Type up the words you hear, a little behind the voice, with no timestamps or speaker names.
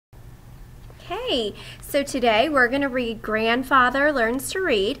Okay, so today we're going to read Grandfather Learns to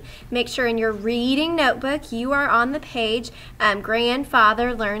Read. Make sure in your reading notebook you are on the page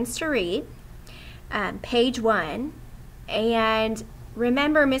Grandfather Learns to Read, page 1. And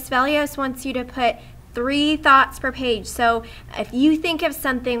remember, Miss Velios wants you to put 3 thoughts per page. So if you think of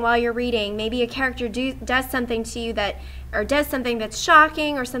something while you're reading, maybe a character does something to you or does something that's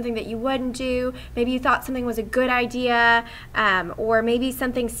shocking or something that you wouldn't do, maybe you thought something was a good idea, or maybe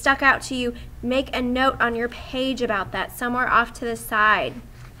something stuck out to you, make a note on your page about that somewhere off to the side.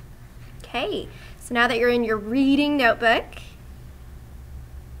 Okay, so now that you're in your reading notebook,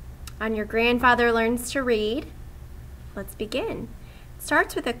 on your Grandfather Learns to Read, let's begin. It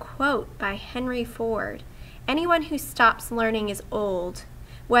starts with a quote by Henry Ford. Anyone who stops learning is old,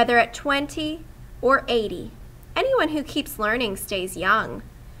 whether at 20 or 80. Anyone who keeps learning stays young.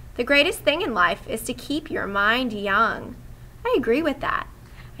 The greatest thing in life is to keep your mind young. I agree with that.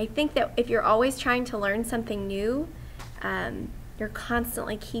 I think that if you're always trying to learn something new, you're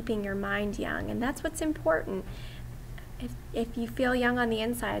constantly keeping your mind young, and that's what's important. If you feel young on the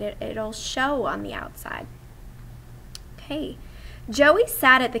inside, it'll show on the outside. Okay. Joey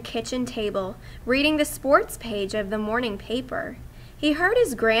sat at the kitchen table, reading the sports page of the morning paper. He heard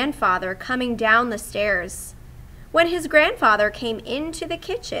his grandfather coming down the stairs. When his grandfather came into the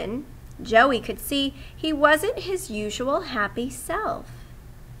kitchen, Joey could see he wasn't his usual happy self.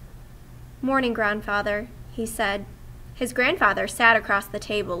 "Morning, Grandfather," he said. His grandfather sat across the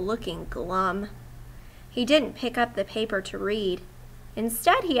table looking glum. He didn't pick up the paper to read.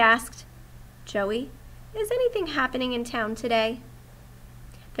 Instead, he asked, "Joey, is anything happening in town today?"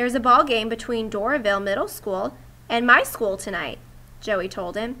 "There's a ball game between Doraville Middle School and my school tonight," Joey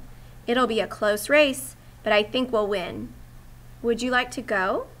told him. "It'll be a close race, but I think we'll win. Would you like to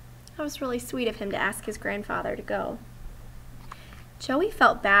go?" That was really sweet of him to ask his grandfather to go. Joey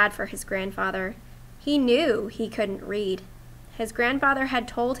felt bad for his grandfather. He knew he couldn't read. His grandfather had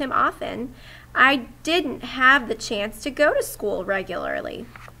told him often, "I didn't have the chance to go to school regularly."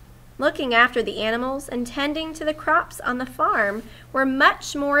 Looking after the animals and tending to the crops on the farm were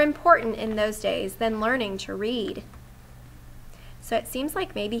much more important in those days than learning to read. So it seems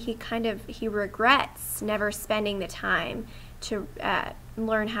like maybe he regrets never spending the time to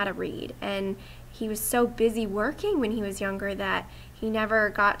learn how to read. And he was so busy working when he was younger that he never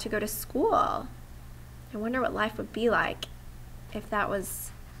got to go to school. I wonder what life would be like if that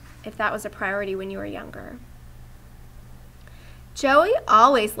was a priority when you were younger. Joey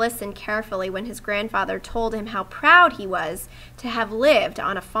always listened carefully when his grandfather told him how proud he was to have lived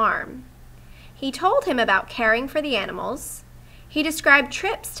on a farm. He told him about caring for the animals. He described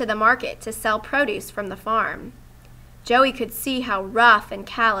trips to the market to sell produce from the farm. Joey could see how rough and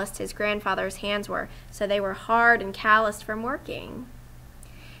calloused his grandfather's hands were, so they were hard and calloused from working.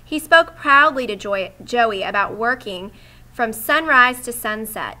 He spoke proudly to Joey about working from sunrise to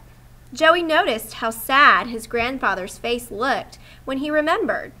sunset. Joey noticed how sad his grandfather's face looked when he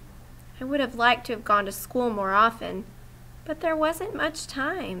remembered. "I would have liked to have gone to school more often, but there wasn't much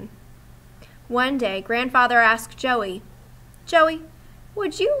time." One day, Grandfather asked Joey, "Joey,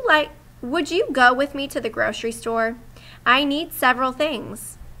 would you go with me to the grocery store? I need several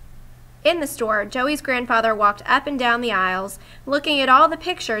things." In the store, Joey's grandfather walked up and down the aisles, looking at all the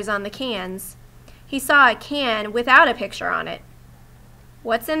pictures on the cans. He saw a can without a picture on it.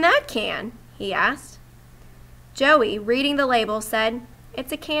 "What's in that can?" he asked. Joey, reading the label, said,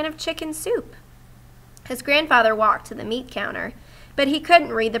 "It's a can of chicken soup." His grandfather walked to the meat counter, but he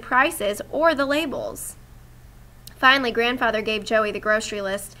couldn't read the prices or the labels. Finally, Grandfather gave Joey the grocery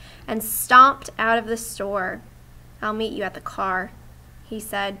list and stomped out of the store. "I'll meet you at the car," he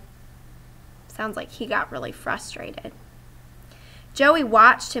said. Sounds like he got really frustrated. Joey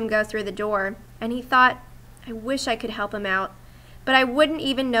watched him go through the door, and he thought, "I wish I could help him out, but I wouldn't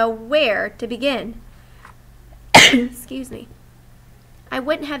even know where to begin." Excuse me. I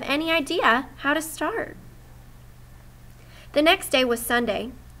wouldn't have any idea how to start. The next day was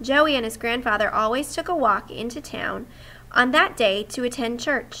Sunday. Joey and his grandfather always took a walk into town on that day to attend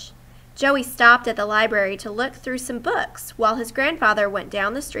church. Joey stopped at the library to look through some books while his grandfather went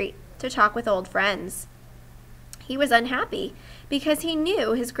down the street to talk with old friends. He was unhappy because he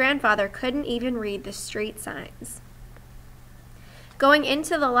knew his grandfather couldn't even read the street signs. Going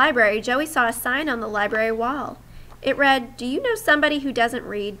into the library, Joey saw a sign on the library wall. It read, "Do you know somebody who doesn't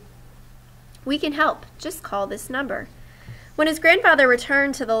read? We can help. Just call this number." When his grandfather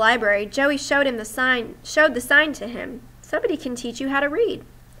returned to the library, Joey showed the sign to him. "Somebody can teach you how to read.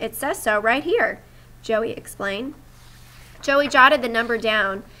 It says so right here," Joey explained. Joey jotted the number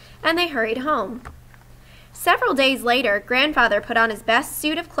down, and they hurried home. Several days later, Grandfather put on his best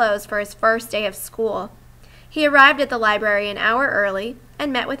suit of clothes for his first day of school. He arrived at the library an hour early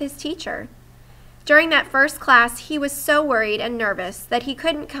and met with his teacher. During that first class, he was so worried and nervous that he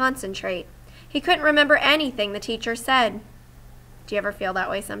couldn't concentrate. He couldn't remember anything the teacher said. Do you ever feel that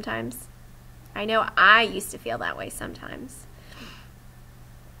way sometimes? I know I used to feel that way sometimes.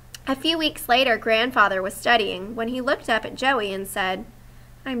 A few weeks later, Grandfather was studying when he looked up at Joey and said,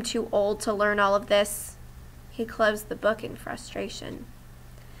 "I'm too old to learn all of this." He closed the book in frustration.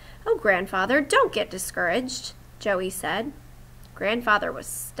 "Oh, Grandfather, don't get discouraged," Joey said. Grandfather was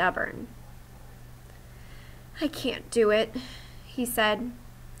stubborn. "I can't do it," he said.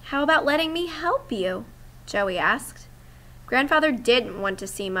 "How about letting me help you?" Joey asked. Grandfather didn't want to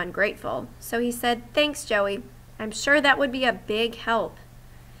seem ungrateful, so he said, "Thanks, Joey. I'm sure that would be a big help."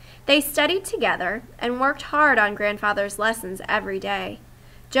 They studied together and worked hard on Grandfather's lessons every day.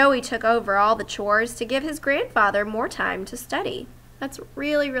 Joey took over all the chores to give his grandfather more time to study. That's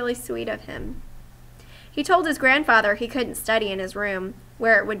really, really sweet of him. He told his grandfather he couldn't study in his room,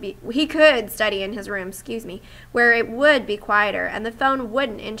 where it would be quieter and the phone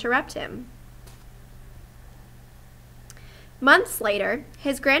wouldn't interrupt him. Months later,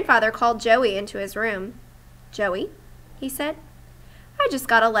 his grandfather called Joey into his room. "Joey," he said, "I just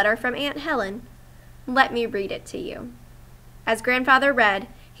got a letter from Aunt Helen. Let me read it to you." As Grandfather read,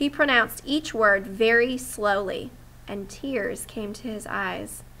 he pronounced each word very slowly, and tears came to his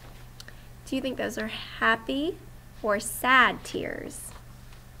eyes. Do you think those are happy or sad tears?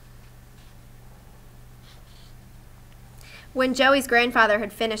 When Joey's grandfather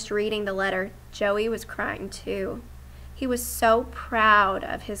had finished reading the letter, Joey was crying too. He was so proud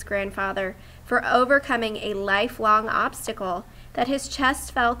of his grandfather for overcoming a lifelong obstacle that his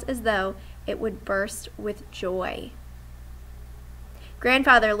chest felt as though it would burst with joy.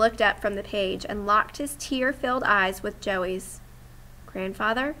 Grandfather looked up from the page and locked his tear-filled eyes with Joey's.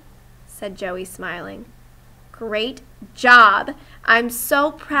 "Grandfather," said Joey, smiling. "Great job! I'm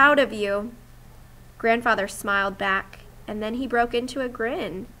so proud of you." Grandfather smiled back, and then he broke into a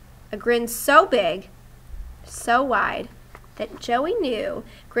grin so big, so wide, that Joey knew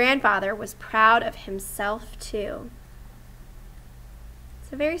Grandfather was proud of himself too.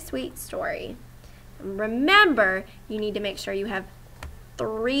 It's a very sweet story. And remember, you need to make sure you have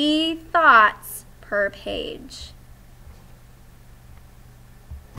 3 thoughts per page.